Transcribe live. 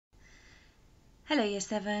Hello Year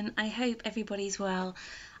 7, I hope everybody's well.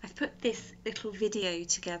 I've put this little video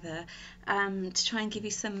together to try and give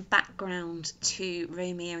you some background to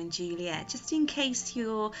Romeo and Juliet, just in case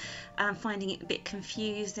you're finding it a bit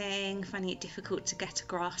confusing, finding it difficult to get a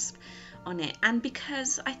grasp on it, and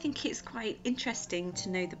because I think it's quite interesting to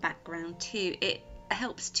know the background too. It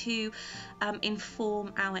helps to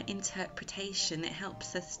inform our interpretation. It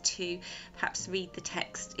helps us to perhaps read the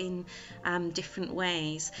text in different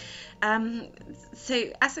ways.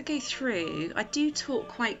 So as I go through, I do talk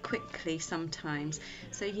quite quickly sometimes,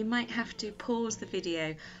 so you might have to pause the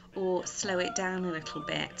video or slow it down a little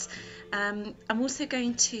bit. I'm also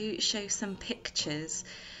going to show some pictures.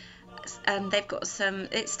 They've got some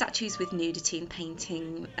statues with nudity and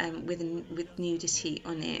painting with nudity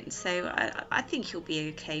on it, so I think you'll be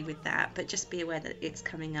okay with that, but just be aware that it's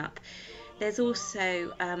coming up. There's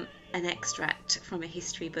also an extract from a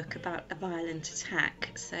history book about a violent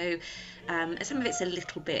attack, so some of it's a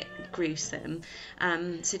little bit gruesome,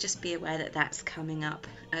 so just be aware that that's coming up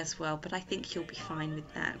as well, but I think you'll be fine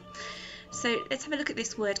with that. So let's have a look at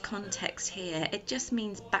this word context here. It just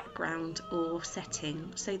means background or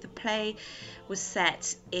setting. So the play was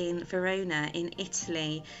set in Verona in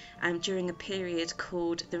Italy during a period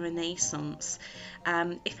called the Renaissance.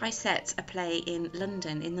 If I set a play in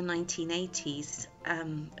London in the 1980s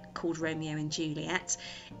called Romeo and Juliet,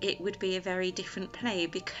 it would be a very different play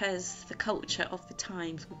because the culture of the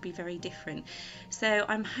times would be very different. So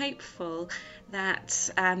I'm hopeful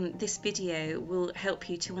that this video will help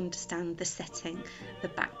you to understand the setting, the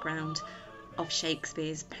background of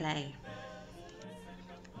Shakespeare's play.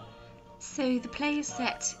 So the play is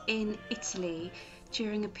set in Italy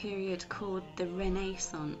during a period called the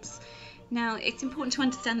Renaissance. Now, it's important to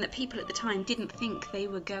understand that people at the time didn't think they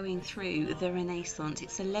were going through the Renaissance.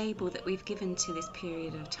 It's a label that we've given to this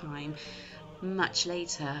period of time much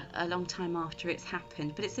later, a long time after it's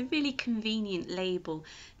happened, but it's a really convenient label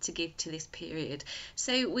to give to this period.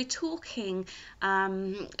 So we're talking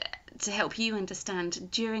to help you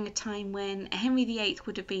understand during a time when Henry VIII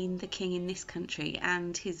would have been the king in this country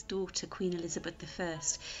and his daughter Queen Elizabeth I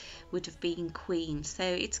would have been queen. So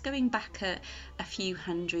it's going back a few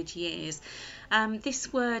hundred years.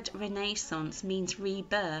 This word Renaissance means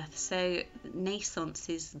rebirth, so naissance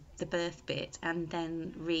is the birth bit, and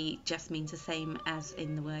then just means the same as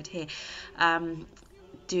in the word here,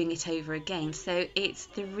 doing it over again. So it's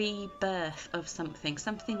the rebirth of something.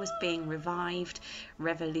 Something was being revived,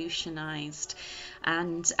 revolutionized,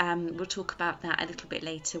 and we'll talk about that a little bit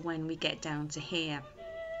later when we get down to here.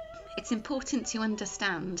 It's important to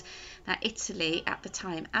understand that Italy at the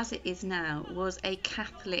time, as it is now, was a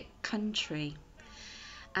Catholic country.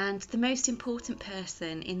 And the most important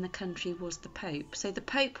person in the country was the Pope. So the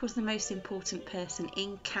Pope was the most important person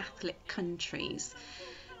in Catholic countries.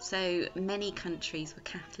 So many countries were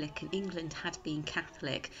Catholic, and England had been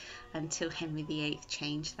Catholic until Henry VIII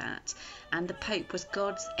changed that. And the Pope was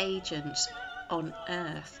God's agent on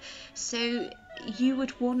earth. So you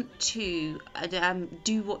would want to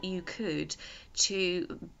do what you could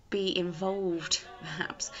to be involved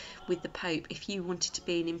perhaps with the Pope. If you wanted to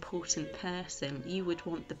be an important person, you would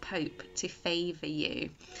want the Pope to favour you.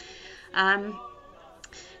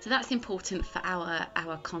 So that's important for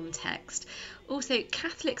our context. Also,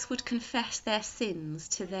 Catholics would confess their sins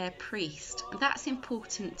to their priest. That's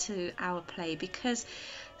important to our play because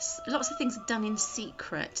lots of things are done in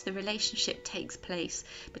secret. The relationship takes place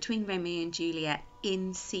between Romeo and Juliet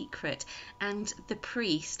in secret, and the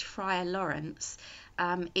priest, Friar Lawrence,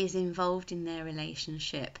 is involved in their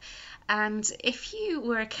relationship. And if you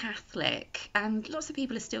were a Catholic, and lots of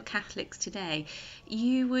people are still Catholics today,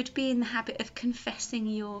 you would be in the habit of confessing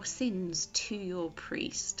your sins to your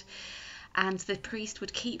priest. And the priest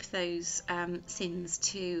would keep those sins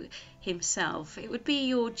to himself. It would be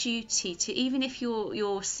your duty to, even if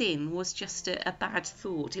your sin was just a bad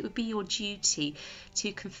thought, it would be your duty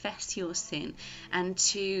to confess your sin and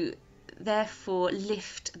to therefore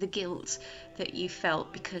lift the guilt that you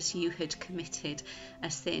felt because you had committed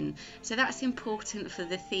a sin. So that's important for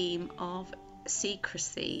the theme of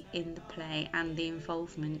secrecy in the play and the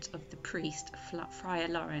involvement of the priest, Friar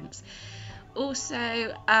Lawrence.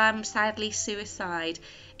 Also, sadly, suicide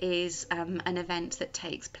is an event that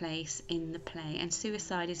takes place in the play, and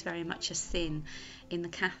suicide is very much a sin in the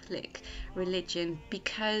Catholic religion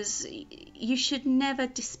because you should never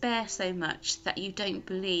despair so much that you don't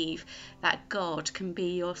believe that God can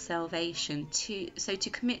be your salvation. So to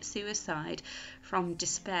commit suicide from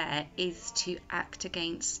despair is to act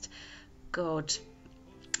against God.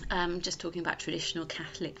 Just talking about traditional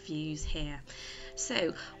Catholic views here.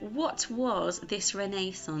 So, what was this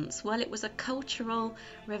Renaissance? Well, it was a cultural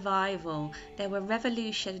revival. There were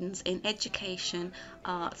revolutions in education,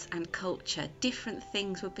 arts, and culture. Different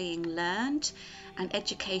things were being learned, and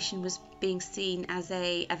education was being seen as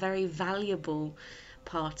a very valuable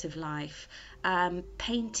part of life.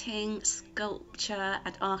 Painting, sculpture,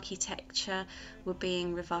 and architecture were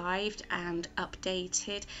being revived and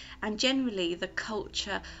updated, and generally the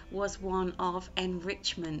culture was one of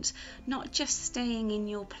enrichment, not just staying in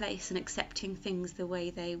your place and accepting things the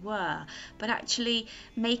way they were, but actually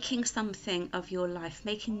making something of your life,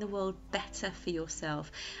 making the world better for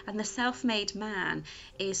yourself. And the self-made man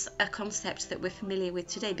is a concept that we're familiar with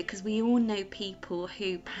today, because we all know people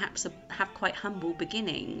who perhaps have quite humble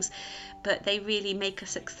beginnings, but they really make a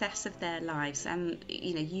success of their lives. And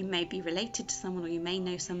you may be related to someone, or you may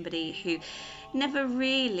know somebody who never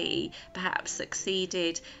really perhaps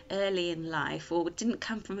succeeded early in life, or didn't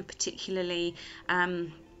come from a particularly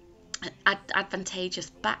advantageous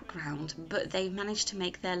background, but they've managed to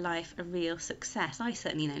make their life a real success. I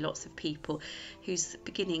certainly know lots of people whose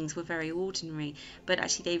beginnings were very ordinary, but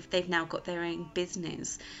actually they've now got their own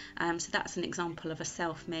business. So that's an example of a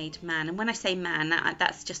self-made man. And when I say man,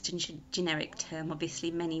 that's just a generic term. Obviously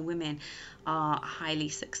many women are highly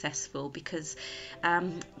successful, because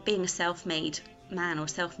being a self-made man or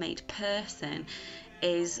self-made person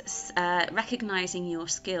is recognizing your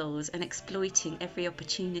skills and exploiting every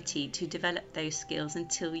opportunity to develop those skills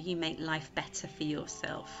until you make life better for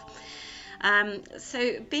yourself.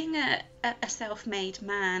 So being a self-made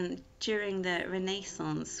man during the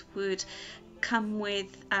Renaissance would come with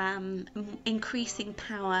increasing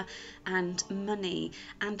power and money,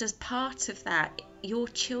 and as part of that, your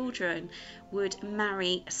children would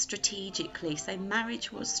marry strategically. So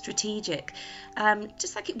marriage was strategic,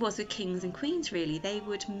 just like it was with kings and queens, really. They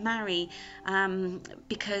would marry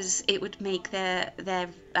because it would make their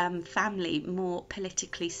family more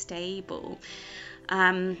politically stable.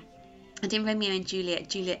 And in Romeo and Juliet,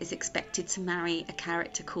 Juliet is expected to marry a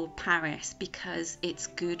character called Paris because it's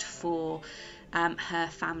good for her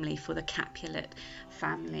family, for the Capulet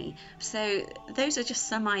family. So those are just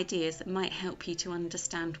some ideas that might help you to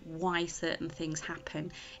understand why certain things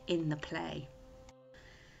happen in the play.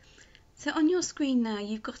 So on your screen now,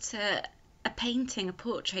 you've got a painting, a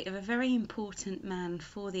portrait of a very important man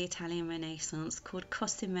for the Italian Renaissance called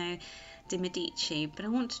Cosimo de' Medici, but I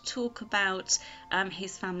want to talk about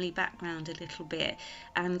his family background a little bit,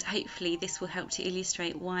 and hopefully this will help to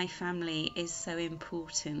illustrate why family is so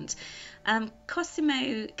important.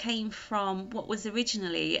 Cosimo came from what was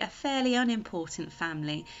originally a fairly unimportant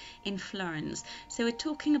family in Florence. So we're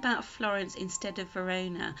talking about Florence instead of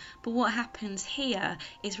Verona, but what happens here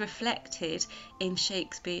is reflected in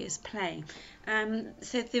Shakespeare's play.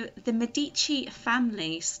 So the Medici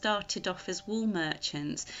family started off as wool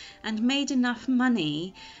merchants and made enough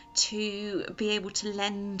money to be able to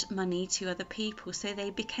lend money to other people. So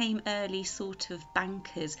they became early sort of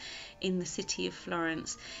bankers in the city of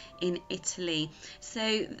Florence in Italy.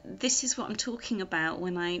 So this is what I'm talking about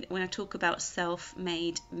when I talk about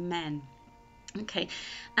self-made men. Okay,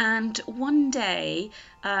 and one day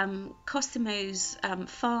Cosimo's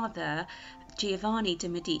father, Giovanni de'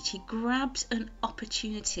 Medici, grabbed an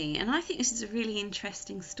opportunity, and I think this is a really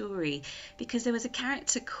interesting story because there was a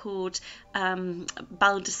character called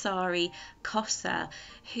Baldassare Cossa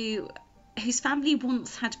whose family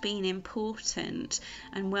once had been important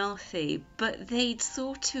and wealthy, but they'd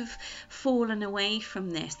sort of fallen away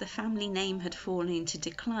from this. The family name had fallen into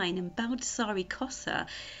decline, and Baldassare Cossa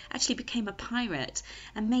actually became a pirate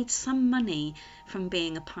and made some money from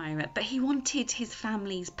being a pirate, but he wanted his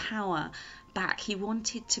family's power back. He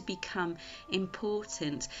wanted to become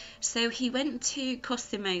important. So he went to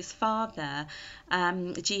Cosimo's father,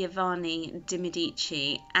 Giovanni de'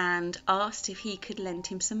 Medici, and asked if he could lend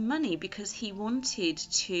him some money because he wanted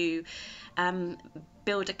to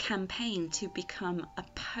build a campaign to become a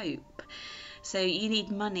pope. So you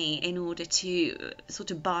need money in order to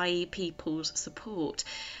sort of buy people's support.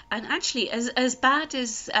 And actually, as bad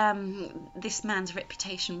as this man's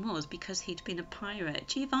reputation was because he'd been a pirate,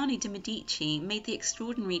 Giovanni de' Medici made the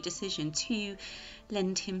extraordinary decision to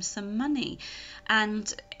lend him some money.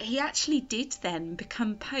 And he actually did then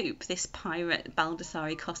become pope. This pirate,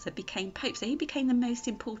 Baldassare Cossa, became pope. So he became the most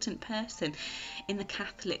important person in the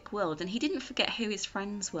Catholic world. And he didn't forget who his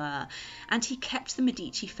friends were. And he kept the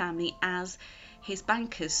Medici family as his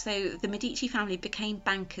bankers. So the Medici family became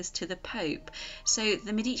bankers to the Pope. So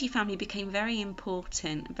the Medici family became very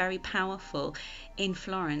important, very powerful in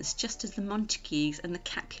Florence, just as the Montagues and the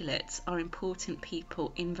Capulets are important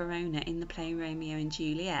people in Verona in the play Romeo and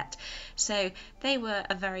Juliet. So they were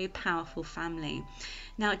a very powerful family.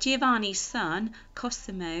 Now Giovanni's son,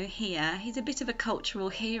 Cosimo here, he's a bit of a cultural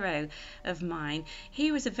hero of mine.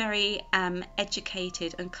 He was a very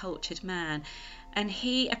educated and cultured man, and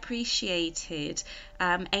he appreciated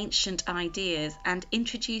ancient ideas and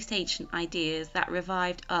introduced ancient ideas that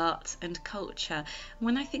revived art and culture.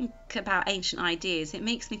 When I think about ancient ideas, it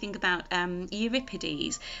makes me think about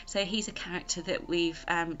Euripides. So he's a character that we've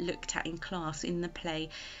looked at in class in the play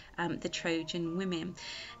The Trojan Women.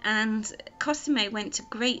 And Cosimo went to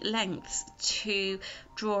great lengths to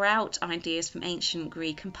draw out ideas from ancient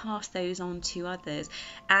Greek and pass those on to others,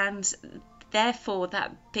 and therefore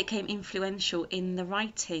that became influential in the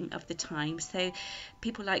writing of the time. So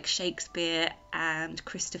people like Shakespeare and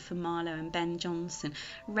Christopher Marlowe and Ben Jonson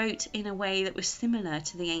wrote in a way that was similar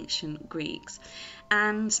to the ancient Greeks,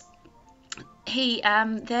 and he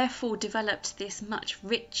therefore developed this much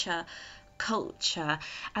richer culture.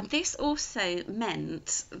 And this also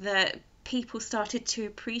meant that people started to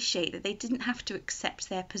appreciate that they didn't have to accept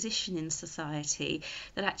their position in society,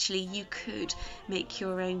 that actually you could make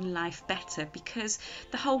your own life better, because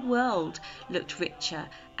the whole world looked richer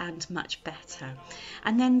and much better.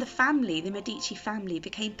 And then the family, the Medici family,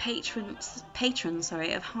 became patrons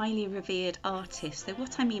of highly revered artists. So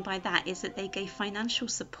what I mean by that is that they gave financial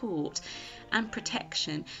support and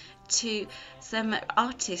protection to some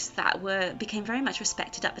artists that became very much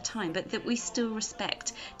respected at the time, but that we still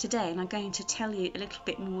respect today. And I'm going to tell you a little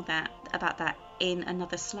bit more about that in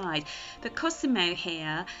another slide. But Cosimo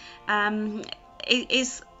here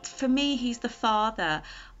is, for me, he's the father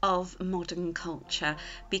of modern culture,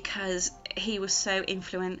 because he was so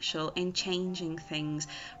influential in changing things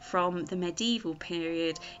from the medieval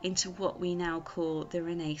period into what we now call the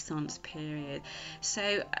Renaissance period.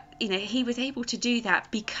 So he was able to do that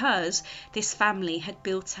because this family had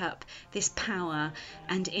built up this power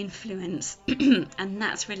and influence and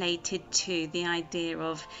that's related to the idea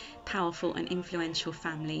of powerful and influential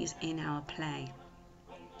families in our play.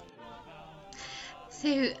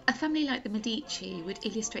 So a family like the Medici would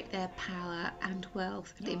illustrate their power and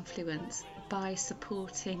wealth and influence by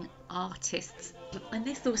supporting artists, and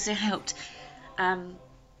this also helped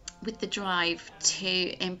with the drive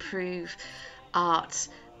to improve art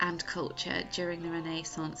and culture during the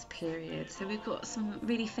Renaissance period. So we've got some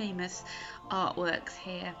really famous artworks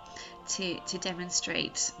here to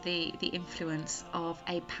demonstrate the influence of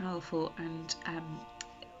a powerful and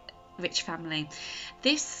rich family.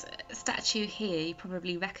 This statue here you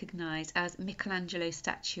probably recognise as Michelangelo's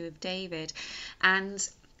statue of David, and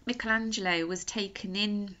Michelangelo was taken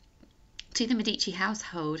in to the Medici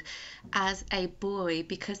household as a boy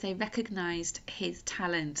because they recognised his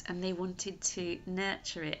talent and they wanted to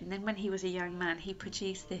nurture it. And then when he was a young man, he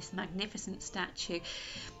produced this magnificent statue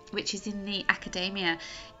which is in the Accademia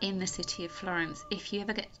in the city of Florence. If you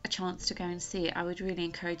ever get a chance to go and see it, I would really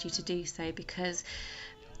encourage you to do so, because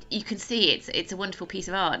you can see it's a wonderful piece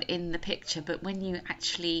of art in the picture, but when you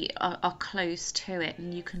actually are close to it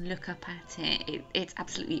and you can look up at it, it's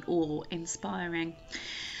absolutely awe-inspiring.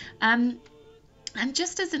 And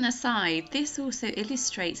just as an aside, this also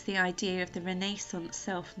illustrates the idea of the Renaissance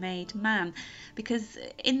self-made man, because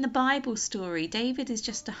in the Bible story, David is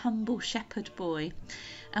just a humble shepherd boy.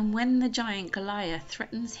 And when the giant Goliath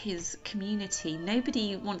threatens his community,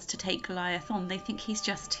 nobody wants to take Goliath on. They think he's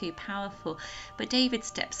just too powerful. But David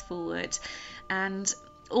steps forward, and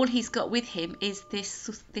all he's got with him is this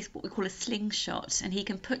what we call a slingshot, and he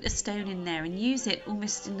can put a stone in there and use it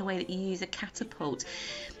almost in the way that you use a catapult.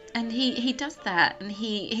 And he does that, and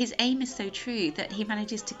his aim is so true that he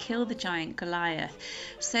manages to kill the giant Goliath.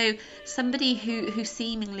 So somebody who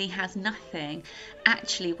seemingly has nothing,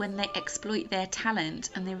 actually, when they exploit their talent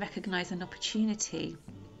and they recognise an opportunity,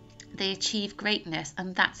 they achieve greatness,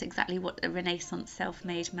 and that's exactly what a Renaissance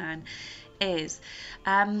self-made man is.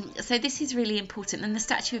 So this is really important, and the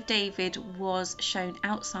statue of David was shown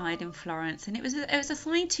outside in Florence, and it was a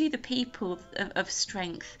sign to the people of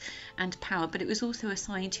strength and power, but it was also a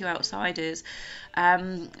sign to outsiders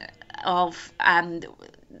of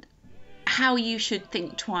how you should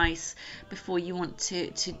think twice before you want to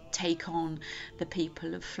take on the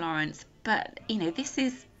people of Florence. But this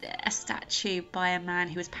is a statue by a man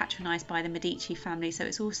who was patronised by the Medici family, so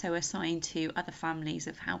it's also a sign to other families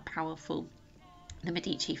of how powerful the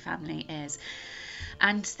Medici family is.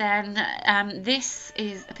 And then this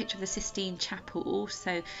is a picture of the Sistine Chapel,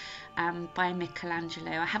 also by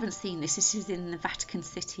Michelangelo. I haven't seen this. This is in the Vatican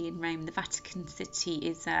City in Rome. The Vatican City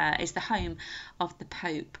is the home of the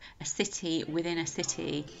Pope, a city within a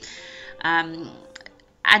city. And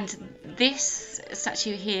this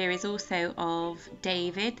statue here is also of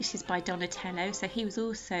David. This is by Donatello. So he was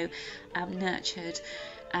also nurtured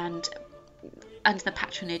and under the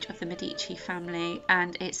patronage of the Medici family,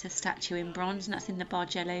 and it's a statue in bronze, and that's in the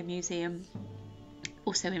Bargello Museum,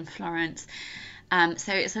 also in Florence.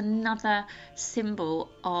 So it's another symbol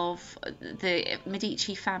of the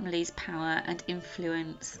Medici family's power and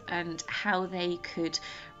influence, and how they could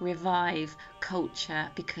revive culture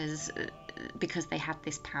because they had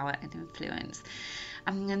this power and influence.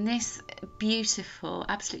 And this beautiful,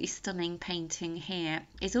 absolutely stunning painting here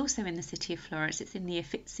is also in the city of Florence. It's in the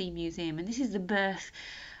Uffizi Museum, and this is the Birth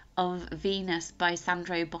of Venus by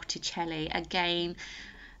Sandro Botticelli. Again,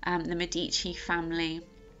 the Medici family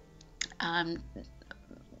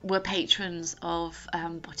were patrons of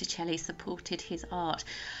Botticelli, supported his art.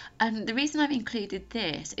 And the reason I've included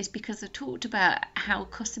this is because I talked about how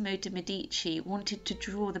Cosimo de' Medici wanted to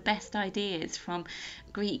draw the best ideas from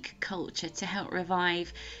Greek culture to help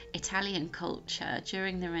revive Italian culture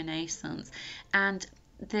during the Renaissance. And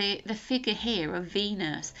the figure here of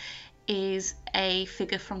Venus is a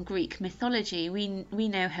figure from Greek mythology. We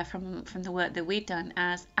know her from the work that we've done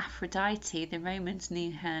as Aphrodite. The Romans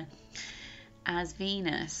knew her as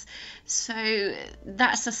Venus. So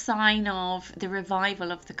that's a sign of the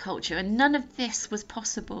revival of the culture, and none of this was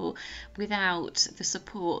possible without the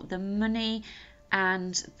support, the money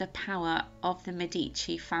and the power of the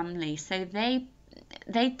Medici family. So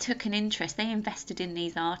they took an interest, they invested in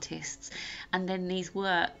these artists, and then these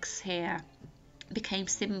works here became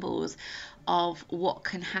symbols of what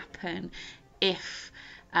can happen if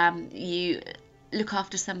you look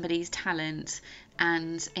after somebody's talent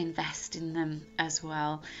and invest in them as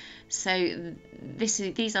well. So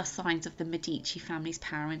these are signs of the Medici family's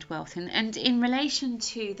power and wealth. And in relation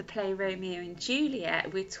to the play Romeo and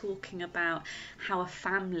Juliet, we're talking about how a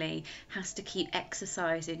family has to keep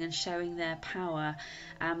exercising and showing their power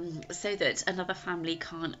so that another family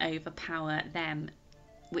can't overpower them,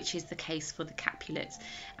 which is the case for the Capulets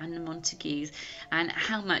and the Montagues, and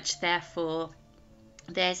how much therefore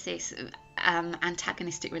there's this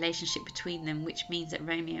antagonistic relationship between them, which means that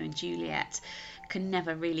Romeo and Juliet can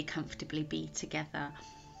never really comfortably be together.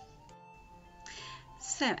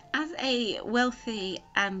 So as a wealthy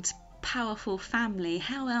and powerful family,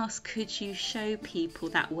 how else could you show people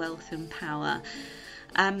that wealth and power?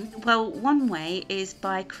 Well, one way is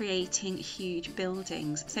by creating huge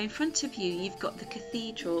buildings. So in front of you, you've got the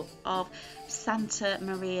Cathedral of Santa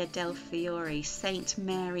Maria del Fiore, Saint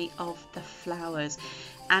Mary of the Flowers.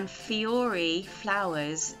 And Fiori,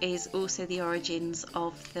 flowers, is also the origins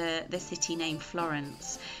of the city name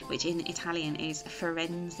Florence, which in Italian is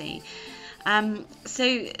Firenze.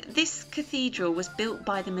 So this cathedral was built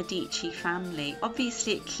by the Medici family.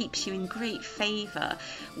 Obviously it keeps you in great favour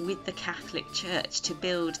with the Catholic Church to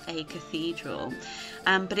build a cathedral,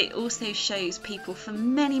 but it also shows people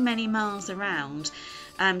from many miles around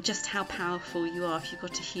just how powerful you are if you've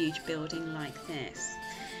got a huge building like this.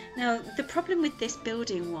 Now, the problem with this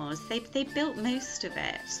building was they built most of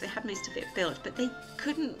it, they had most of it built, but they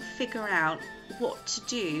couldn't figure out what to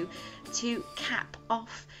do to cap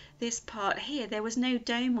off this part here. There was no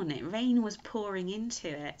dome on it, rain was pouring into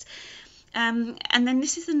it. And then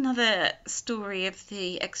this is another story of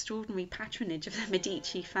the extraordinary patronage of the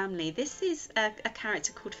Medici family. This is a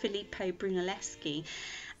character called Filippo Brunelleschi,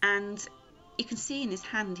 and you can see in his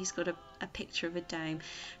hand he's got a picture of a dome.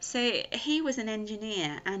 So he was an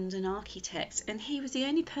engineer and an architect, and he was the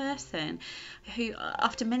only person who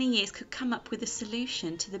after many years could come up with a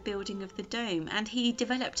solution to the building of the dome, and he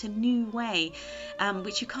developed a new way,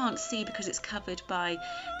 which you can't see because it's covered by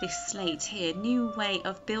this slate here, new way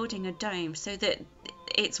of building a dome so that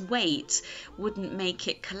its weight wouldn't make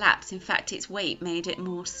it collapse. In fact, its weight made it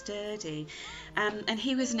more sturdy. And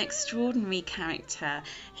he was an extraordinary character.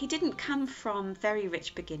 He didn't come from very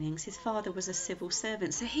rich beginnings. His father was a civil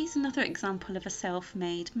servant, so he's another example of a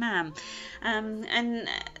self-made man. And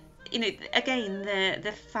you know, again,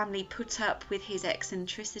 the family put up with his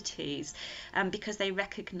eccentricities because they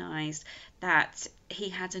recognised that he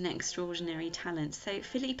had an extraordinary talent. So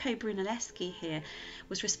Filippo Brunelleschi here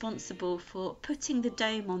was responsible for putting the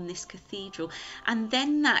dome on this cathedral, and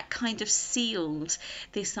then that kind of sealed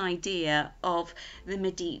this idea of the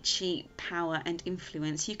Medici power and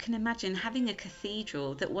influence. You can imagine having a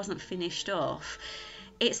cathedral that wasn't finished off.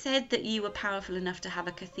 It said that you were powerful enough to have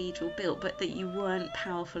a cathedral built, but that you weren't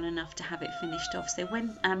powerful enough to have it finished off. So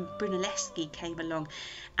when Brunelleschi came along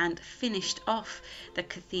and finished off the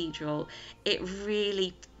cathedral, it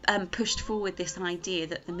really pushed forward this idea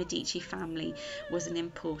that the Medici family was an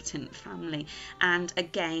important family. And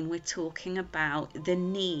again, we're talking about the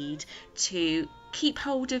need to keep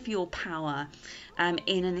hold of your power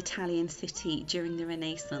in an Italian city during the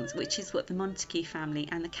Renaissance, which is what the Montague family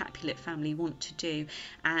and the Capulet family want to do,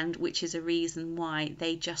 and which is a reason why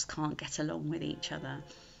they just can't get along with each other.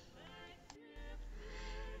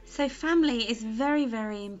 So family is very,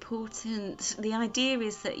 very important. The idea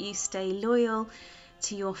is that you stay loyal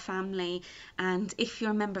to your family, and if you're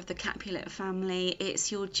a member of the Capulet family,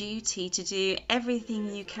 it's your duty to do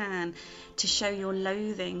everything you can to show your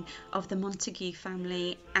loathing of the Montague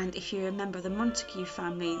family. And if you're a member of the Montague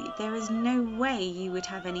family, there is no way you would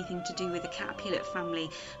have anything to do with the Capulet family.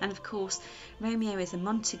 And of course, Romeo is a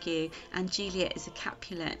Montague and Juliet is a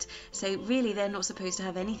Capulet, so really they're not supposed to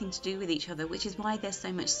have anything to do with each other, which is why there's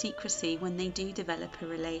so much secrecy when they do develop a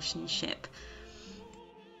relationship.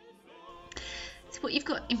 So what you've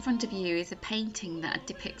got in front of you is a painting that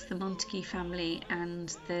depicts the Montague family and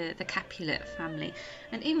the Capulet family.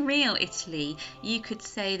 And in real Italy, you could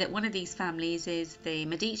say that one of these families is the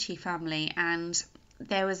Medici family, and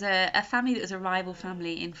there was a family that was a rival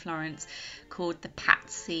family in Florence called the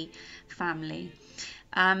Pazzi family.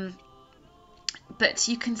 But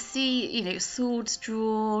you can see, swords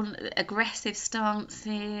drawn, aggressive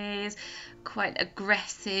stances, quite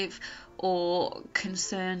aggressive or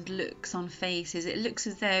concerned looks on faces. It looks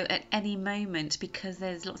as though at any moment, because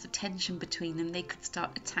there's lots of tension between them, they could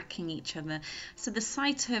start attacking each other. So the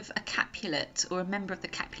sight of a Capulet or a member of the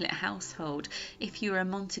Capulet household, if you were a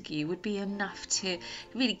Montague, would be enough to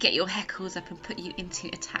really get your hackles up and put you into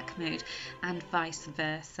attack mode, and vice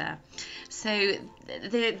versa. So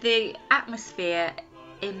the atmosphere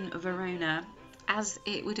in Verona, as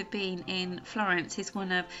it would have been in Florence, is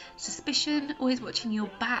one of suspicion, always watching your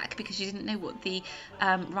back because you didn't know what the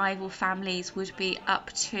rival families would be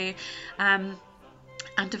up to. And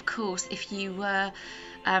of course, if you were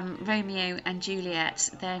Romeo and Juliet,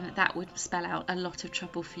 then that would spell out a lot of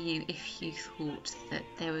trouble for you if you thought that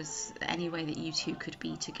there was any way that you two could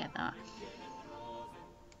be together.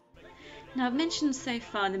 Now, I've mentioned so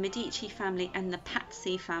far the Medici family and the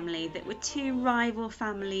Pazzi family that were two rival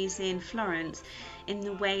families in Florence, in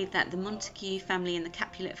the way that the Montague family and the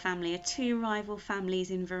Capulet family are two rival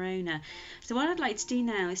families in Verona. So what I'd like to do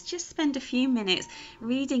now is just spend a few minutes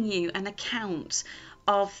reading you an account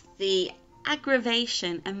of the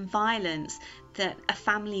aggravation and violence that a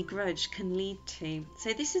family grudge can lead to.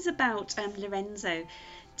 So this is about Lorenzo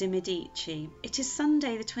de' Medici. It is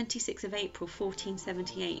Sunday the 26th of April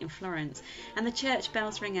 1478 in Florence, and the church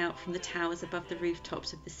bells ring out from the towers above the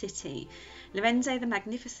rooftops of the city. Lorenzo the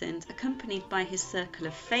Magnificent, accompanied by his circle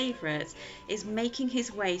of favourites, is making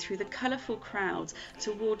his way through the colourful crowds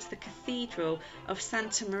towards the Cathedral of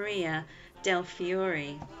Santa Maria del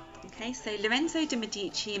Fiore. Okay, so Lorenzo de'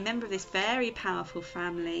 Medici, a member of this very powerful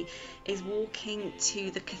family, is walking to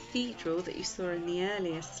the cathedral that you saw in the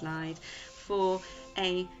earlier slide for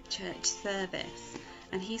a church service,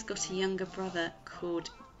 and he's got a younger brother called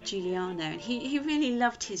Giuliano, and he really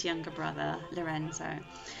loved his younger brother Lorenzo.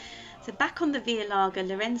 So back on the Via Larga,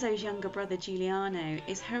 Lorenzo's younger brother Giuliano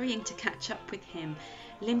is hurrying to catch up with him,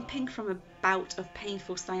 limping from a bout of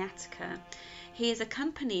painful sciatica. He is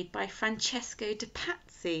accompanied by Francesco de'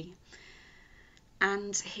 Pazzi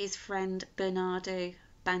and his friend Bernardo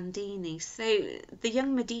Bandini. So the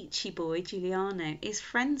young Medici boy Giuliano is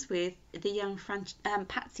friends with the young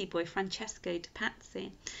Pazzi boy Francesco de'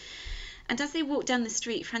 Pazzi. And as they walk down the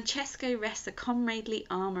street, Francesco rests a comradely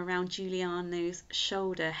arm around Giuliano's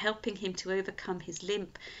shoulder, helping him to overcome his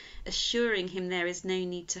limp, assuring him there is no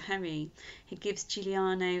need to hurry. He gives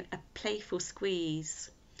Giuliano a playful squeeze.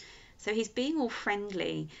 So he's being all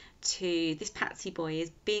friendly to, this Pazzi boy is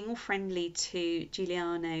being all friendly to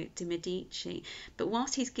Giuliano de' Medici, but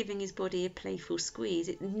whilst he's giving his body a playful squeeze,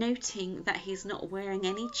 noting that he's not wearing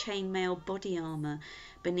any chainmail body armour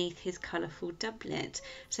beneath his colourful doublet.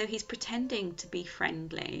 So he's pretending to be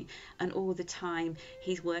friendly, and all the time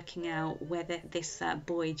he's working out whether this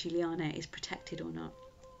boy Giuliano is protected or not.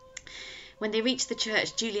 When they reach the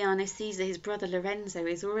church, Giuliano sees that his brother Lorenzo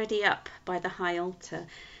is already up by the high altar,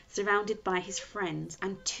 surrounded by his friends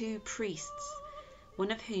and two priests,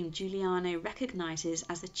 one of whom Giuliano recognises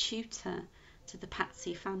as a tutor to the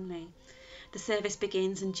Pazzi family. The service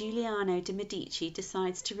begins, and Giuliano de' Medici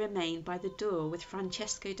decides to remain by the door with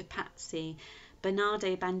Francesco de' Pazzi,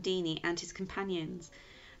 Bernardo Bandini and his companions.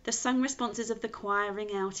 The sung responses of the choir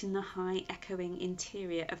ring out in the high, echoing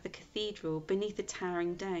interior of the cathedral beneath the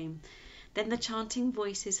towering dome. Then the chanting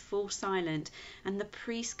voices fall silent, and the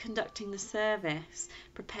priest conducting the service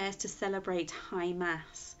prepares to celebrate High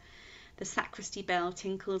Mass. The sacristy bell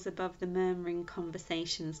tinkles above the murmuring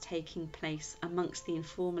conversations taking place amongst the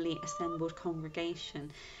informally assembled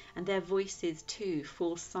congregation, and their voices too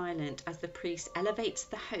fall silent as the priest elevates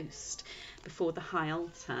the host before the high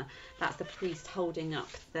altar. That's the priest holding up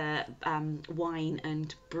the wine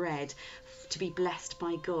and bread to be blessed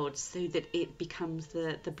by God, so that it becomes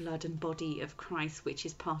the blood and body of Christ, which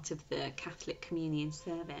is part of the Catholic communion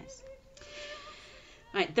service.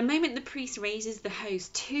 Right, the moment the priest raises the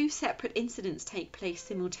host, two separate incidents take place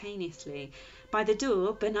simultaneously. By the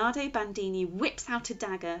door, Bernardo Bandini whips out a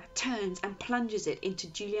dagger, turns and plunges it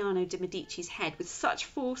into Giuliano de' Medici's head with such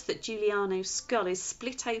force that Giuliano's skull is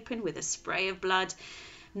split open with a spray of blood.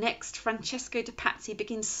 Next, Francesco de' Pazzi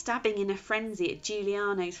begins stabbing in a frenzy at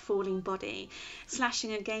Giuliano's falling body,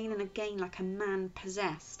 slashing again and again like a man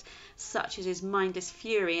possessed. Such is his mindless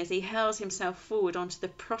fury as he hurls himself forward onto the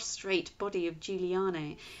prostrate body of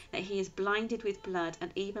Giuliano that he is blinded with blood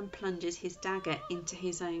and even plunges his dagger into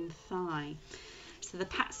his own thigh. So the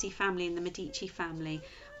Pazzi family and the Medici family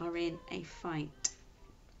are in a fight.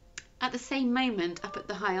 At the same moment, up at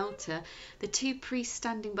the high altar, the two priests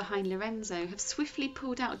standing behind Lorenzo have swiftly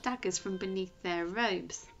pulled out daggers from beneath their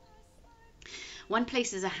robes. One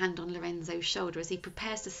places a hand on Lorenzo's shoulder as he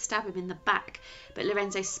prepares to stab him in the back, but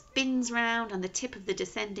Lorenzo spins round and the tip of the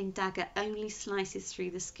descending dagger only slices through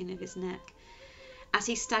the skin of his neck. As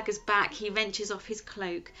he staggers back, he wrenches off his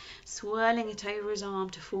cloak, swirling it over his arm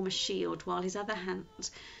to form a shield, while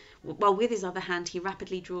with his other hand he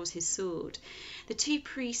rapidly draws his sword. The two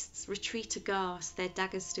priests retreat aghast, their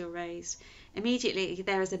daggers still raised. Immediately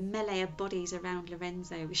there is a melee of bodies around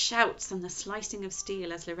Lorenzo, with shouts and the slicing of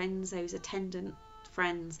steel as Lorenzo's attendant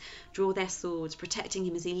friends draw their swords, protecting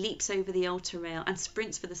him as he leaps over the altar rail and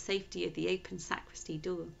sprints for the safety of the open sacristy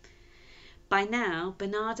door. By now,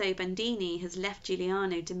 Bernardo Bandini has left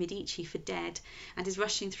Giuliano de' Medici for dead and is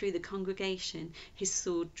rushing through the congregation, his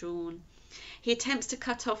sword drawn. He attempts to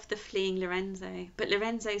cut off the fleeing Lorenzo, but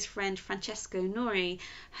Lorenzo's friend Francesco Nori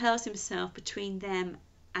hurls himself between them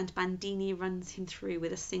and Bandini runs him through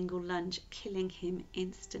with a single lunge, killing him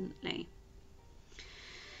instantly.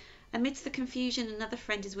 Amidst the confusion, another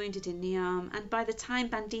friend is wounded in the arm, and by the time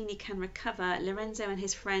Bandini can recover, Lorenzo and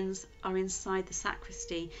his friends are inside the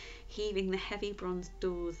sacristy, heaving the heavy bronze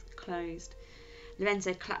doors closed.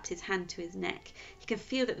 Lorenzo claps his hand to his neck. He can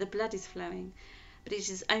feel that the blood is flowing, but it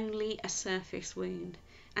is only a surface wound.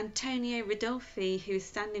 Antonio Ridolfi, who is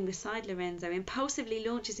standing beside Lorenzo, impulsively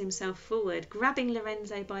launches himself forward, grabbing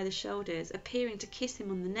Lorenzo by the shoulders, appearing to kiss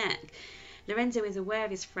him on the neck. Lorenzo is aware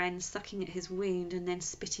of his friend sucking at his wound and then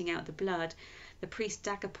spitting out the blood. The priest's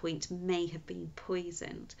dagger point may have been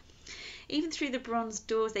poisoned. Even through the bronze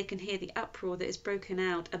doors they can hear the uproar that is broken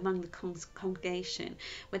out among the congregation,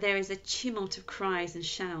 where there is a tumult of cries and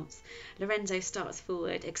shouts. Lorenzo starts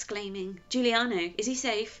forward, exclaiming, "Giuliano, is he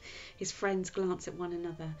safe?" His friends glance at one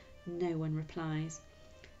another. No one replies.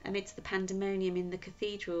 Amidst the pandemonium in the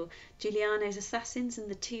cathedral, Giuliano's assassins and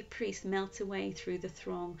the two priests melt away through the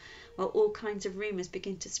throng, while all kinds of rumours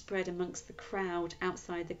begin to spread amongst the crowd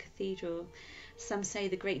outside the cathedral. Some say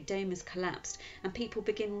the great dome has collapsed, and people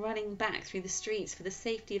begin running back through the streets for the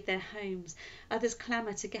safety of their homes. Others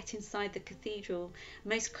clamour to get inside the cathedral.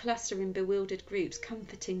 Most cluster in bewildered groups,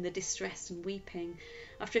 comforting the distressed and weeping.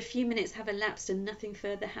 After a few minutes have elapsed and nothing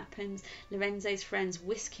further happens, Lorenzo's friends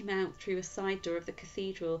whisk him out through a side door of the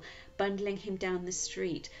cathedral, bundling him down the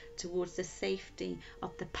street towards the safety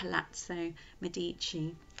of the Palazzo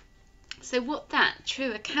Medici. So what that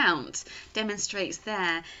true account demonstrates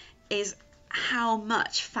there is how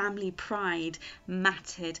much family pride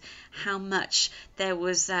mattered, how much there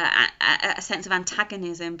was a sense of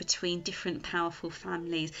antagonism between different powerful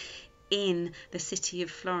families in the city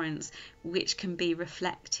of Florence, which can be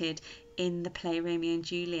reflected in the play Romeo and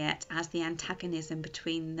Juliet as the antagonism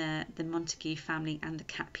between the Montague family and the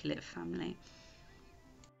Capulet family.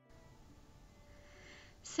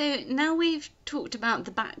 So now we've talked about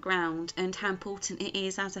the background and how important it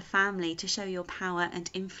is as a family to show your power and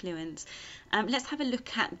influence. Let's have a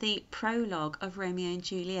look at the prologue of Romeo and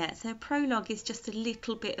Juliet. So a prologue is just a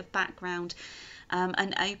little bit of background,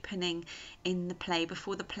 an opening in the play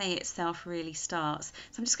before the play itself really starts.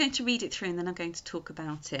 So I'm just going to read it through and then I'm going to talk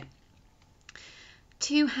about it.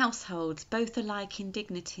 Two households, both alike in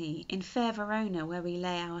dignity, in fair Verona where we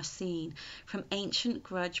lay our scene, from ancient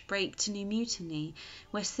grudge break to new mutiny,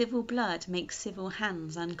 where civil blood makes civil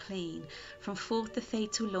hands unclean. From forth the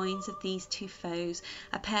fatal loins of these two foes,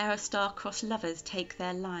 a pair of star-crossed lovers take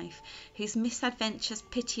their life, whose misadventures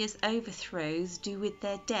piteous overthrows do with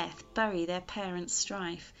their death bury their parents'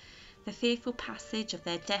 strife. The fearful passage of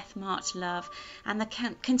their death-marked love, and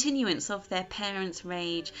the continuance of their parents'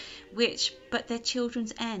 rage, which but their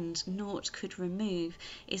children's end naught could remove,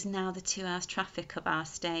 is now the 2 hours traffic of our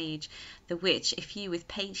stage, the which, if you with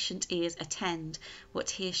patient ears attend, what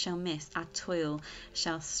here shall miss, our toil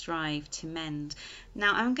shall strive to mend.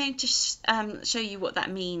 Now I'm going to show you what that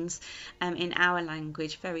means in our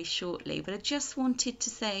language very shortly, but I just wanted to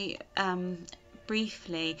say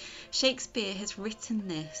briefly, Shakespeare has written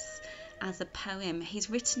this as a poem. He's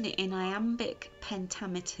written it in iambic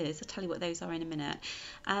pentameters. I'll tell you what those are in a minute.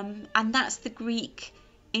 And that's the Greek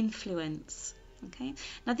influence. Okay.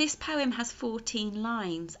 Now this poem has 14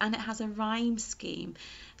 lines and it has a rhyme scheme.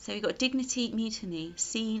 So we've got dignity, mutiny,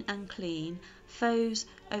 seen unclean, foes,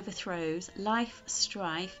 overthrows, life,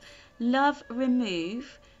 strife, love,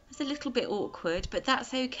 remove. It's a little bit awkward, but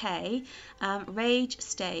that's okay. Rage,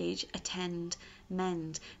 stage, attend,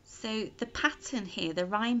 mend. So the pattern here, the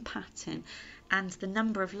rhyme pattern, and the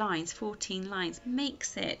number of lines, 14 lines,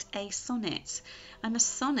 makes it a sonnet. And a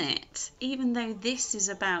sonnet, even though this is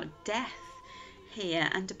about death here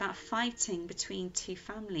and about fighting between two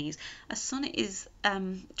families, a sonnet is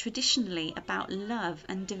traditionally about love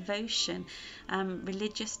and devotion,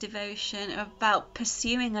 religious devotion, about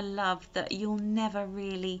pursuing a love that you'll never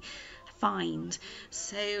really find.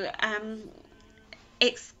 So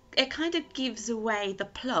it kind of gives away the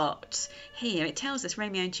plot here. It tells us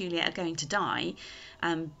Romeo and Juliet are going to die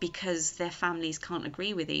because their families can't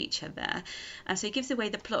agree with each other. So it gives away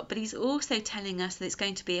the plot, but he's also telling us that it's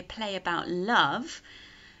going to be a play about love,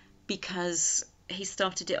 because he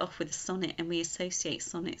started it off with a sonnet and we associate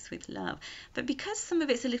sonnets with love. But because some of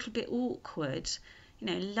it's a little bit awkward, you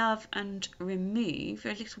know, love and remove are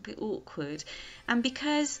a little bit awkward, and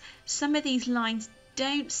because some of these lines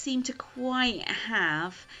don't seem to quite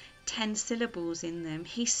have 10 syllables in them,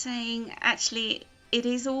 he's saying actually it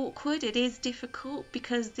is awkward, it is difficult,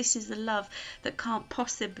 because this is a love that can't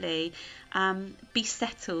possibly be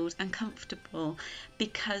settled and comfortable,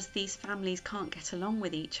 because these families can't get along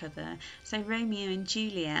with each other. So Romeo and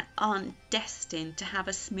Juliet aren't destined to have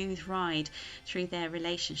a smooth ride through their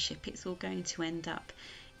relationship. It's all going to end up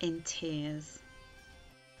in tears.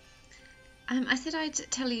 I said I'd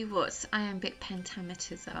tell you what iambic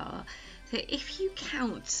pentameters are. So if you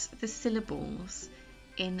count the syllables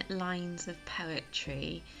in lines of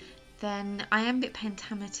poetry, then iambic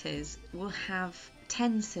pentameters will have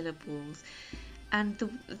 10 syllables, and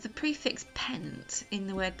the prefix pent in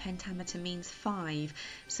the word pentameter means 5.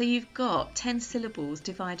 So you've got 10 syllables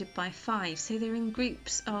divided by 5. So they're in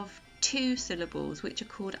groups of 2 syllables, which are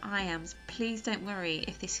called iambs. Please don't worry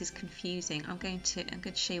if this is confusing. I'm going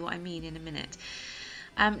to show you what I mean in a minute.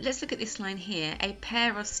 Let's look at this line here. A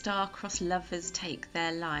pair of star-crossed lovers take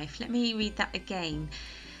their life. Let me read that again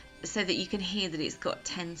so that you can hear that it's got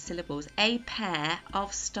 10 syllables. A pair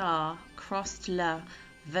of star-crossed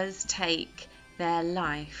lovers take their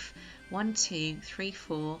life. 1, 2, 3,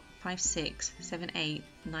 4, 5, 6, 7, 8,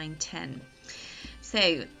 9, 10.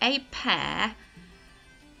 So a pair,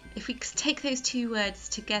 if we take those two words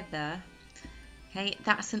together, okay,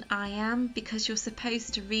 that's an iamb, because you're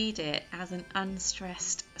supposed to read it as an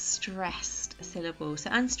unstressed, stressed syllable. So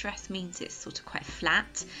unstressed means it's sort of quite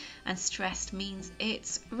flat, and stressed means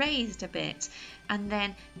it's raised a bit. And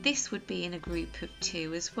then this would be in a group of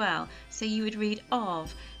 2 as well. So you would read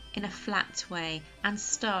of in a flat way, and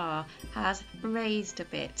star has raised a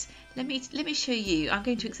bit. Let me show you. I'm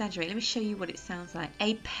going to exaggerate. Let me show you what it sounds like.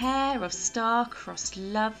 A pair of star-crossed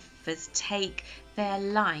lovers take their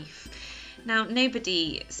life. Now,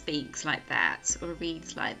 nobody speaks like that or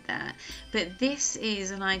reads like that, but this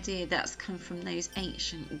is an idea that's come from those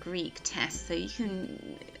ancient Greek texts. So you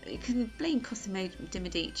can blame Cosimo de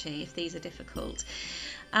Medici if these are difficult.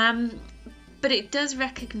 But it does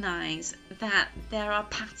recognise that there are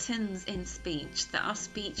patterns in speech, that our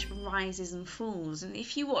speech rises and falls. And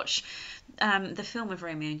if you watch the film of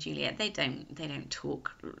Romeo and Juliet, they don't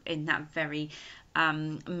talk in that very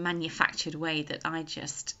manufactured way that I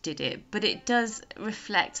just did it. But it does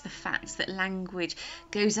reflect the fact that language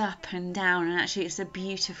goes up and down, and actually it's a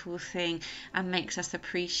beautiful thing and makes us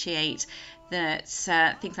appreciate that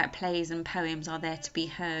things like plays and poems are there to be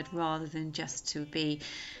heard rather than just to be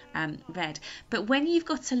read. But when you've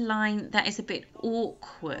got a line that is a bit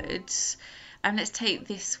awkward, Let's take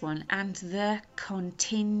this one. And the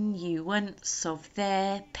continuance of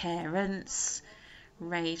their parents'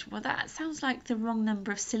 rage. Well, that sounds like the wrong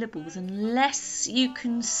number of syllables, unless you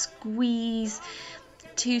can squeeze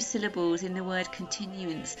 2 syllables in the word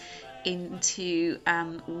continuance into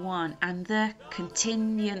one. And the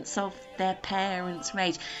continuance of their parents'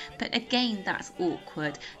 rage. But again, that's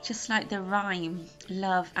awkward, just like the rhyme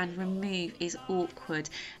love and remove is awkward.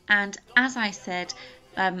 And as I said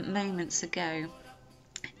moments ago,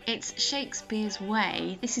 it's Shakespeare's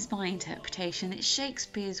way, this is my interpretation, it's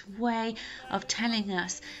Shakespeare's way of telling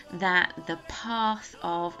us that the path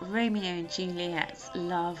of Romeo and Juliet's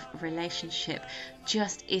love relationship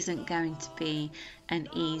just isn't going to be an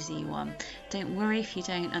easy one. Don't worry if you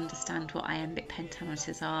don't understand what iambic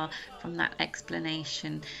pentameters are from that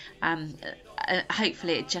explanation.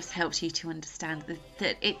 Hopefully it just helps you to understand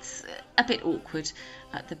that it's a bit awkward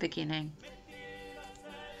at the beginning.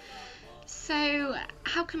 So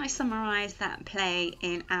how can I summarise that play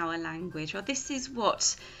in our language? Well, this is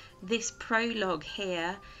what this prologue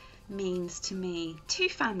here means to me. 2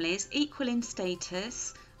 families, equal in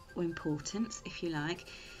status, or importance if you like,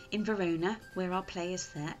 in Verona, where our play is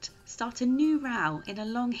set, start a new row in a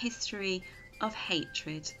long history of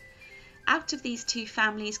hatred. Out of these 2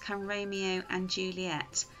 families come Romeo and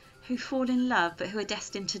Juliet, who fall in love but who are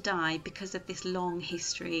destined to die because of this long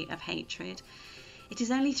history of hatred. It is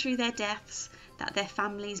only through their deaths that their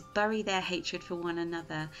families bury their hatred for one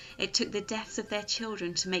another. It took the deaths of their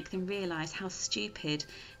children to make them realise how stupid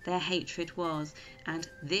their hatred was. And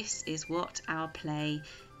this is what our play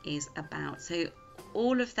is about. So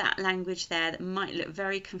all of that language there that might look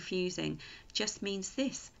very confusing just means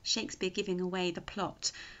this: Shakespeare giving away the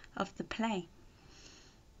plot of the play.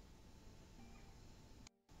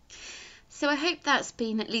 So I hope that's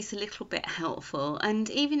been at least a little bit helpful, and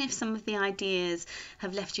even if some of the ideas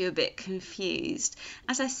have left you a bit confused,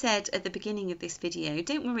 as I said at the beginning of this video,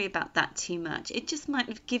 don't worry about that too much. It just might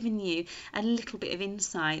have given you a little bit of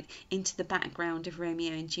insight into the background of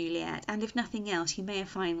Romeo and Juliet, and if nothing else, you may have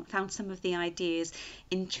found some of the ideas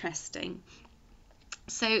interesting.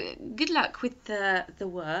 So good luck with the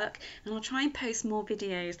work, and I'll try and post more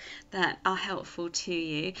videos that are helpful to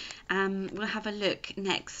you. We'll have a look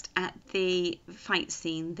next at the fight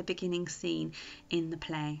scene, the beginning scene in the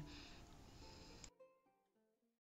play.